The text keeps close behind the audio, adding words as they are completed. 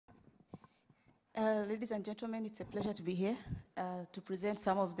Ladies and gentlemen, it's a pleasure to be here to present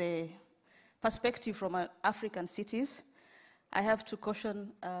some of the perspective from African cities. I have to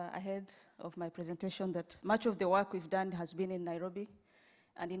caution ahead of my presentation that much of the work we've done has been in Nairobi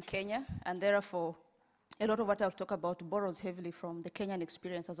and in Kenya, and therefore a lot of what I'll talk about borrows heavily from the Kenyan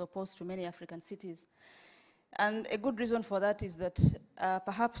experience as opposed to many African cities. And a good reason for that is that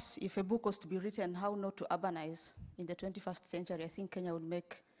perhaps if a book was to be written, How Not to Urbanize in the 21st century, I think Kenya would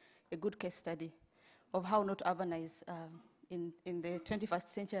make a good case study of how not to urbanize in the 21st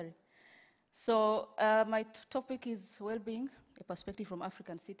century. So my topic is well-being, a perspective from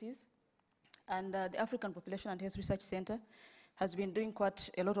African cities. And the African Population and Health Research Center has been doing quite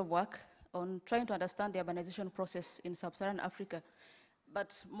a lot of work on trying to understand the urbanization process in sub-Saharan Africa,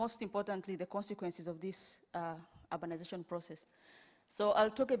 but most importantly, the consequences of this urbanization process. So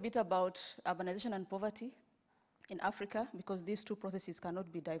I'll talk a bit about urbanization and poverty in Africa, because these two processes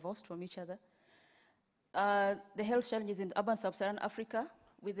cannot be divorced from each other. The health challenges in urban sub-Saharan Africa,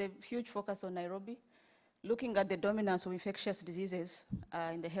 with a huge focus on Nairobi, looking at the dominance of infectious diseases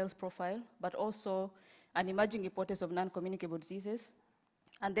in the health profile, but also an emerging hypothesis of non-communicable diseases,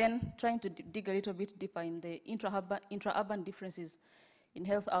 and then trying to dig a little bit deeper in the intra-urban differences in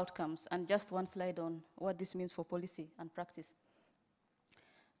health outcomes, and just one slide on what this means for policy and practice.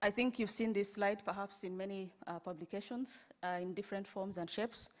 I think you've seen this slide perhaps in many publications in different forms and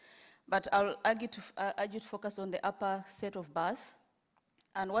shapes, but I'll urge you to focus on the upper set of bars.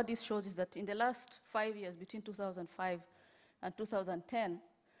 And what this shows is that in the last 5 years, between 2005 and 2010,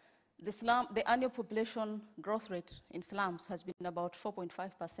 the annual population growth rate in slums has been about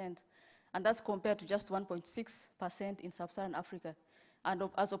 4.5%, and that's compared to just 1.6% in sub-Saharan Africa, and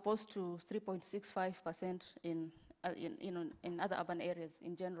as opposed to 3.65% in other urban areas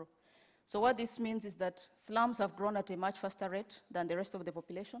in general. So what this means is that slums have grown at a much faster rate than the rest of the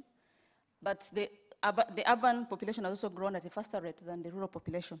population, but the urban population has also grown at a faster rate than the rural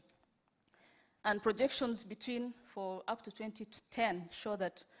population. And projections for up to 2010 show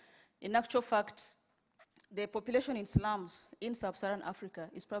that, in actual fact, the population in slums in sub-Saharan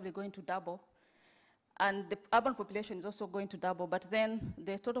Africa is probably going to double, and the urban population is also going to double, but then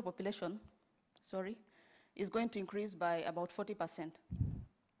the total population, is going to increase by about 40%.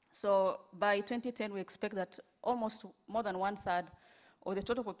 So by 2010, we expect that almost more than 1/3 of the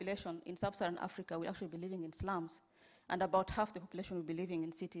total population in sub-Saharan Africa will actually be living in slums, and about half the population will be living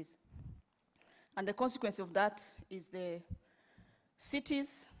in cities. And the consequence of that is the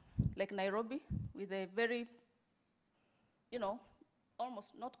cities like Nairobi, with a very,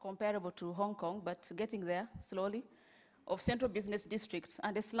 almost not comparable to Hong Kong, but getting there slowly, of central business districts,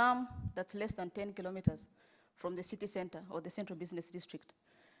 and a slum that's less than 10 kilometers from the city center or the central business district.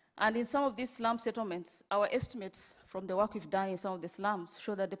 And in some of these slum settlements, our estimates from the work we've done in some of the slums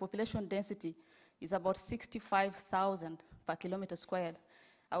show that the population density is about 65,000 per kilometer squared.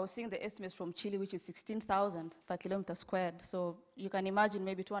 I was seeing the estimates from Chile, which is 16,000 per kilometer squared. So you can imagine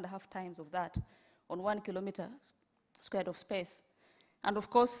maybe 2.5 times of that on 1 kilometer squared of space. And of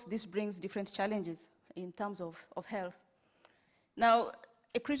course, this brings different challenges in terms of health. Now,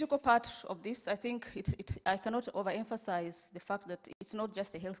 a critical part of this, I think I cannot overemphasize the fact that it's not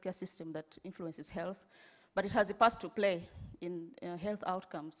just the healthcare system that influences health, but it has a part to play in health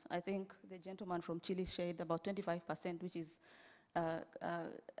outcomes. I think the gentleman from Chile shared about 25%, which is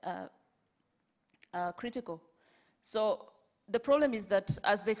critical. So the problem is that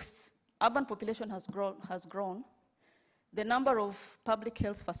as the urban population has grown, the number of public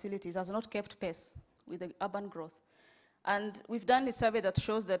health facilities has not kept pace with the urban growth. And we've done a survey that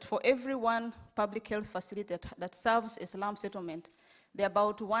shows that for every one public health facility that serves a slum settlement, there are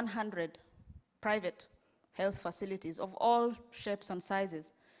about 100 private health facilities of all shapes and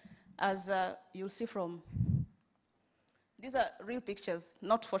sizes. As you'll see from, these are real pictures,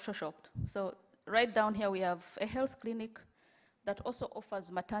 not photoshopped. So right down here, we have a health clinic that also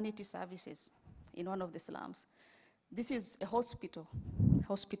offers maternity services in one of the slums. This is a hospital.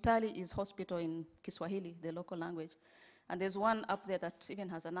 Hospitali is hospital in Kiswahili, the local language. And there's one up there that even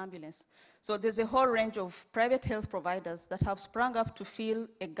has an ambulance. So there's a whole range of private health providers that have sprung up to fill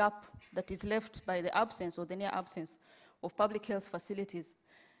a gap that is left by the absence or the near absence of public health facilities.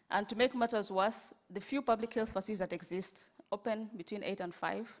 And to make matters worse, the few public health facilities that exist open between 8 and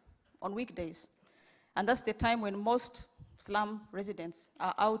 5 on weekdays. And that's the time when most slum residents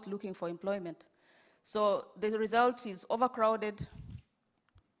are out looking for employment. So the result is overcrowded,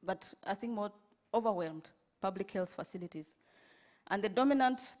 but I think more overwhelmed public health facilities. And the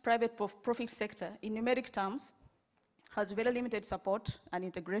dominant private profit sector, in numeric terms, has very limited support and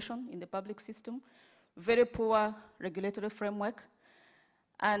integration in the public system, very poor regulatory framework,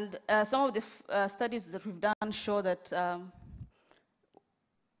 And some of the studies that we've done show that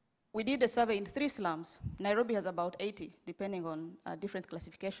we did a survey in 3 slums. Nairobi has about 80, depending on different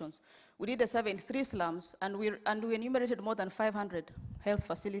classifications. We did a survey in 3 slums, and we enumerated more than 500 health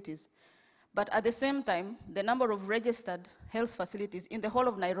facilities. But at the same time, the number of registered health facilities in the whole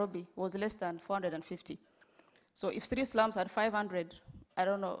of Nairobi was less than 450. So if 3 slums had 500, I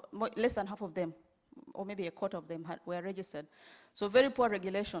don't know, less than half of them, or maybe a quarter of them were registered. So very poor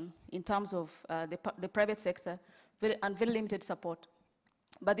regulation in terms of the private sector, and very limited support.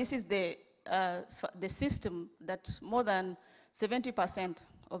 But this is the system that more than 70%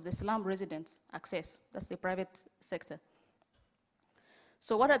 of the slum residents access. That's the private sector.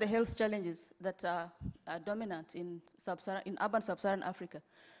 So what are the health challenges that are dominant in urban sub-Saharan Africa?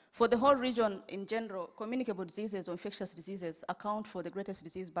 For the whole region in general, communicable diseases or infectious diseases account for the greatest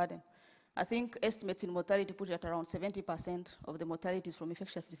disease burden. I think estimates in mortality put it at around 70% of the mortalities from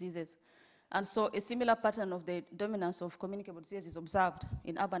infectious diseases. And so a similar pattern of the dominance of communicable disease is observed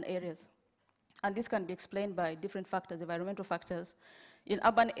in urban areas. And this can be explained by different factors, environmental factors. In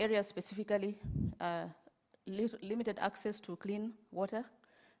urban areas specifically, limited access to clean water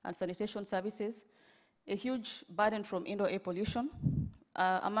and sanitation services, a huge burden from indoor air pollution.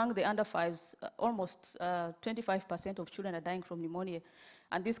 Among the under 5s, almost 25% of children are dying from pneumonia.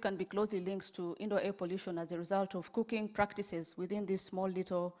 And this can be closely linked to indoor air pollution as a result of cooking practices within these small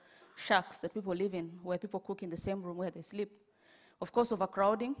little shacks that people live in, where people cook in the same room where they sleep. Of course,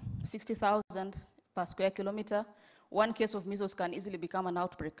 overcrowding, 60,000 per square kilometer. One case of measles can easily become an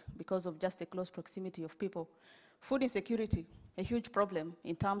outbreak because of just the close proximity of people. Food insecurity, a huge problem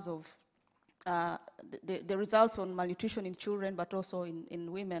in terms of the results on malnutrition in children, but also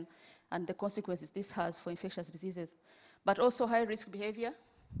in women, and the consequences this has for infectious diseases. But also high-risk behavior,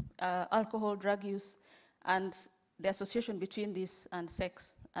 alcohol, drug use, and the association between this and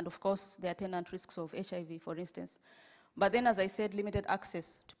sex, and of course, the attendant risks of HIV, for instance. But then, as I said, limited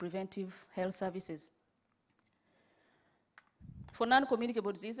access to preventive health services. For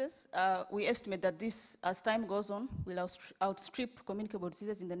non-communicable diseases, we estimate that this, as time goes on, will outstrip communicable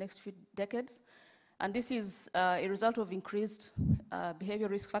diseases in the next few decades. And this is a result of increased behavior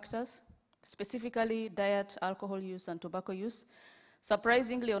risk factors, specifically diet, alcohol use, and tobacco use.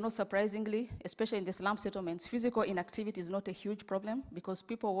 Surprisingly or not surprisingly, especially in the slum settlements, physical inactivity is not a huge problem because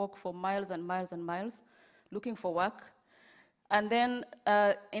people walk for miles and miles and miles looking for work. And then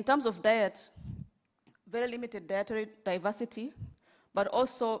in terms of diet, very limited dietary diversity, but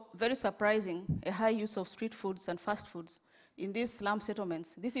also very surprising, a high use of street foods and fast foods in these slum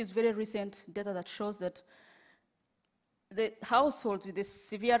settlements. This is very recent data that shows that the households with the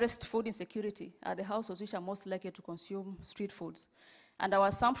severest food insecurity are the households which are most likely to consume street foods. And our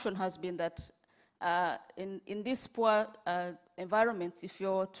assumption has been that in these poor environments, if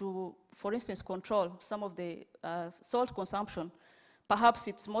you're to, for instance, control some of the salt consumption, perhaps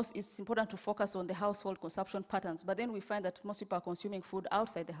it's important to focus on the household consumption patterns, but then we find that most people are consuming food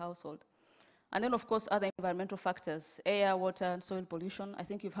outside the household. And then, of course, other environmental factors, air, water, and soil pollution. I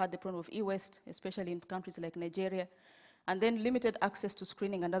think you've had the problem of e-waste, especially in countries like Nigeria. And then limited access to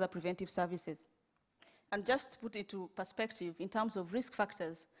screening and other preventive services. And just to put it into perspective, in terms of risk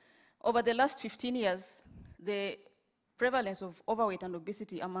factors, over the last 15 years, the prevalence of overweight and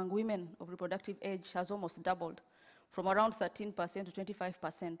obesity among women of reproductive age has almost doubled, from around 13% to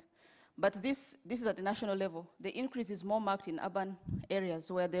 25%. But this is at the national level. The increase is more marked in urban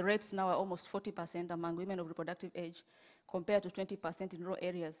areas, where the rates now are almost 40% among women of reproductive age, compared to 20% in rural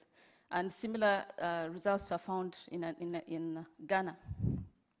areas. And similar results are found in Ghana.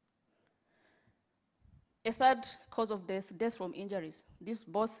 A third cause of death, death from injuries. This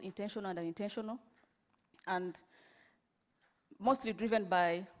both intentional and unintentional, and mostly driven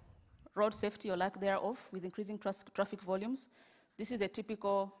by road safety or lack thereof, with increasing traffic volumes. This is a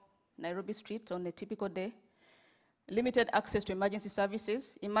typical Nairobi street on a typical day. Limited access to emergency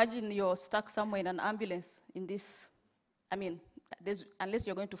services. Imagine you're stuck somewhere in an ambulance in this, unless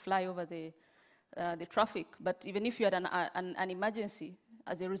you're going to fly over the traffic, but even if you had an emergency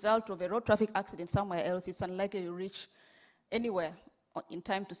as a result of a road traffic accident somewhere else, it's unlikely you reach anywhere in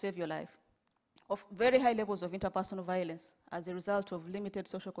time to save your life. Of very high levels of interpersonal violence as a result of limited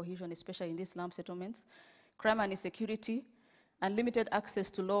social cohesion, especially in these slum settlements, crime and insecurity, and limited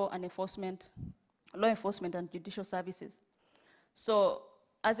access to law enforcement and judicial services. So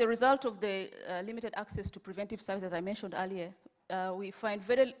as a result of the limited access to preventive services that I mentioned earlier, we find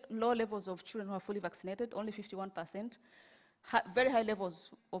very low levels of children who are fully vaccinated, only 51%, very high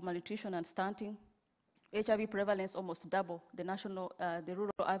levels of malnutrition and stunting, HIV prevalence almost double the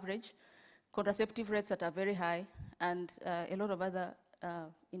rural average, contraceptive rates that are very high, and a lot of other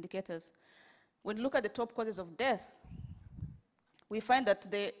indicators. When you look at the top causes of death, we find that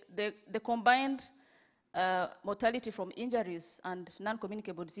the combined mortality from injuries and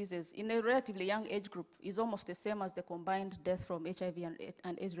non-communicable diseases in a relatively young age group is almost the same as the combined death from HIV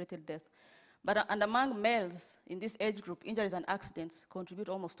and AIDS-related death. But and among males in this age group, injuries and accidents contribute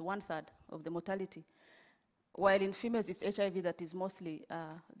almost 1/3 of the mortality, while in females it's HIV that is mostly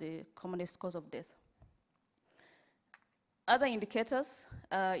the commonest cause of death. Other indicators,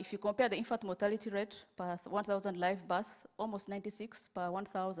 if you compare the infant mortality rate per 1,000 live births, almost 96 per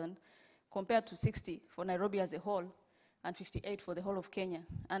 1,000, compared to 60 for Nairobi as a whole, and 58 for the whole of Kenya.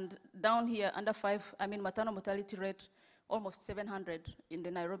 And down here, under 5, maternal mortality rate, almost 700 in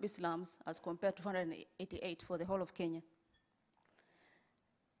the Nairobi slums, as compared to 288 for the whole of Kenya.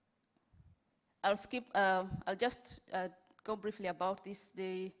 I'll just go briefly about this.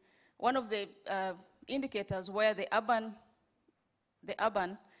 One of the indicators where the urban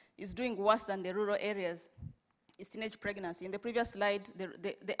is doing worse than the rural areas is teenage pregnancy. In the previous slide,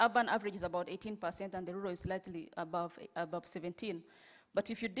 the urban average is about 18% and the rural is slightly above 17. But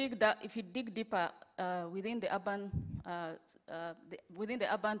if you dig deeper within the urban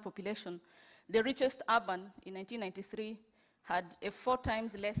population, the richest urban in 1993 had a 4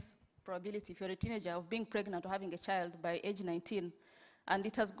 times less probability, if you're a teenager, of being pregnant or having a child by age 19. And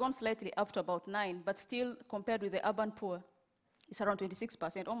it has gone slightly up to about 9, but still, compared with the urban poor, it's around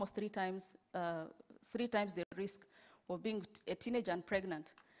 26%, almost 3 times the risk of being a teenager and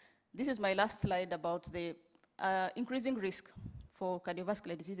pregnant. This is my last slide about the increasing risk for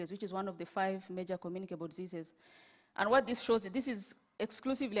cardiovascular diseases, which is one of the 5 major communicable diseases. And what this shows, this is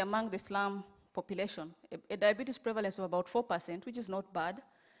exclusively among the slum population, a diabetes prevalence of about 4%, which is not bad.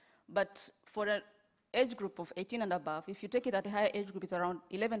 But for an age group of 18 and above, if you take it at a higher age group, it's around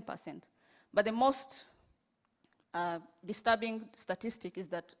 11%. But the most disturbing statistic is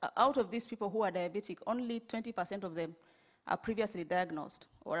that out of these people who are diabetic, only 20% of them are previously diagnosed,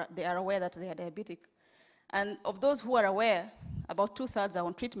 or they are aware that they are diabetic. And of those who are aware, about 2/3 are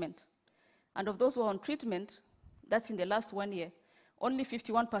on treatment. And of those who are on treatment, that's in the last 1 year, only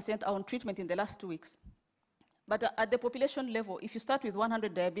 51% are on treatment in the last 2 weeks. But at the population level, if you start with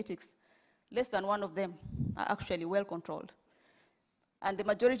 100 diabetics, less than 1 of them are actually well controlled. And the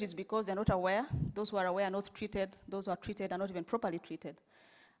majority is because they're not aware. Those who are aware are not treated. Those who are treated are not even properly treated.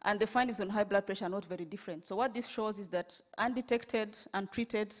 And the findings on high blood pressure are not very different. So what this shows is that undetected,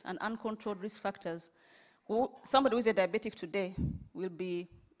 untreated, and uncontrolled risk factors, somebody who is a diabetic today will be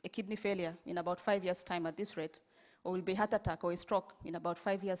a kidney failure in about 5 years' time at this rate, or will be a heart attack or a stroke in about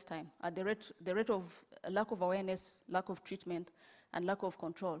 5 years' time, at the rate of lack of awareness, lack of treatment, and lack of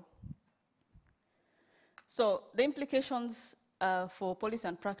control. So the implications for policy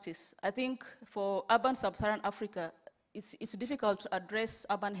and practice, I think for urban sub-Saharan Africa, it's difficult to address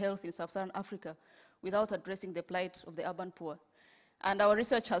urban health in sub-Saharan Africa without addressing the plight of the urban poor. And our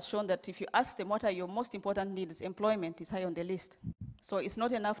research has shown that if you ask them what are your most important needs, employment is high on the list. So it's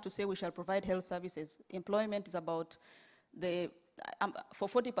not enough to say we shall provide health services. Employment is about for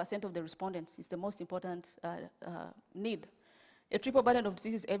 40% of the respondents, it's the most important need. A triple burden of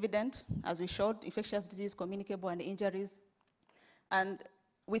disease is evident, as we showed, infectious disease, communicable, and injuries. And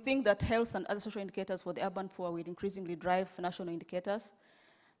we think that health and other social indicators for the urban poor will increasingly drive national indicators.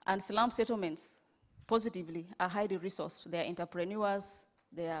 And slum settlements, positively, are highly resourced. They are entrepreneurs,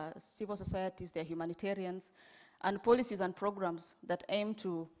 they are civil societies, they are humanitarians, and policies and programs that aim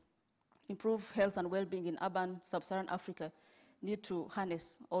to improve health and well-being in urban sub-Saharan Africa need to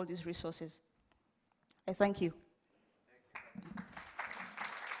harness all these resources. I thank you.